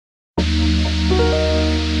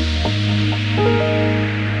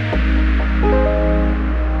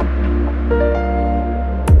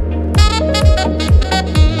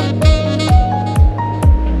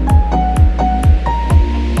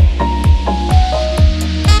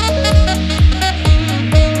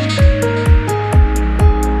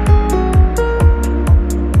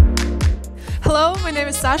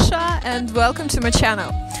welcome to my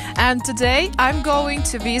channel. And today I'm going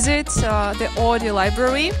to visit the Oodi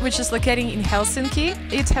Library, which is located in Helsinki.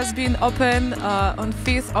 It has been open on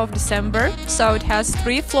 5th of December, so it has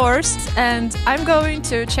 3 floors, and I'm going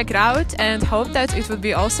to check it out and hope that it would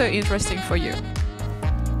be also interesting for you.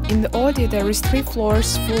 In the Oodi there is 3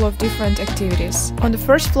 floors full of different activities. On the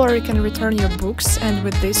first floor you can return your books, and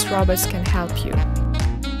with this robots can help you.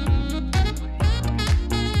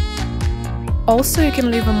 Also, you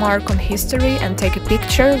can leave a mark on history and take a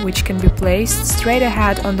picture, which can be placed straight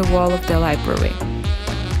ahead on the wall of the library.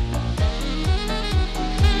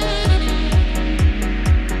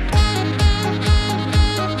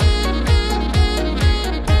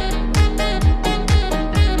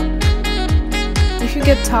 If you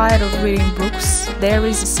get tired of reading books, there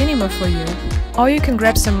is a cinema for you. Or you can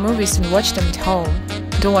grab some movies and watch them at home.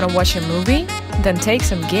 Don't want to watch a movie? Then take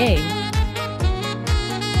some game.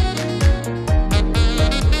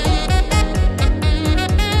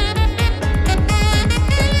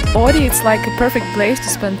 Oodi, it's like a perfect place to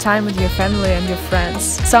spend time with your family and your friends.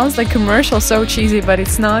 Sounds like commercial, so cheesy, but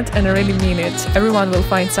it's not, and I really mean it. Everyone will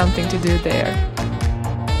find something to do there.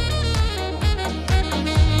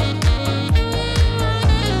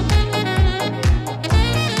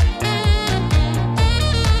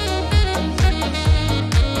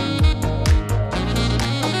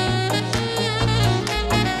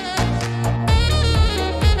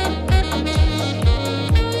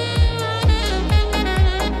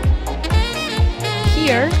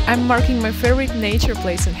 Here, I'm marking my favorite nature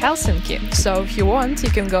place in Helsinki, so if you want, you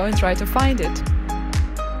can go and try to find it.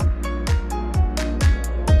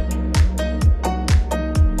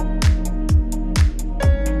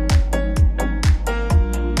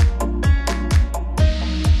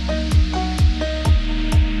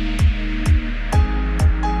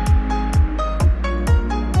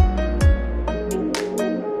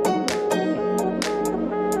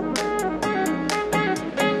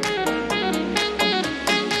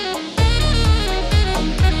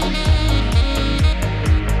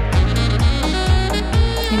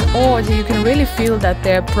 Oodi, you can really feel that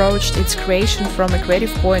they approached its creation from a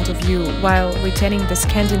creative point of view while retaining the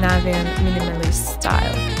Scandinavian minimalist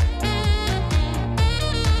style.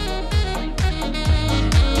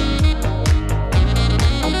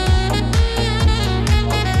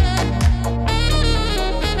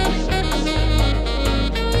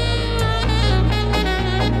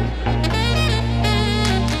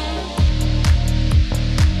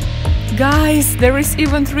 Guys, there is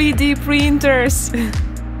even 3D printers!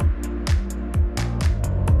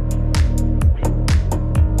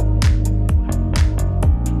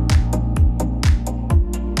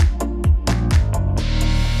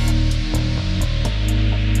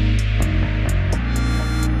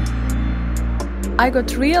 I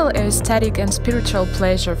got real aesthetic and spiritual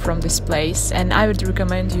pleasure from this place, and I would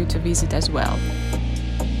recommend you to visit as well.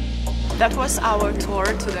 That was our tour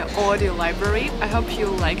to the Oodi Library. I hope you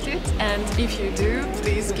liked it, and if you do,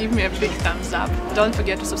 please give me a big thumbs up. Don't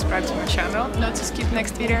forget to subscribe to my channel not to skip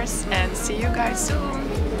next videos, and see you guys soon.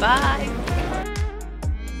 Bye!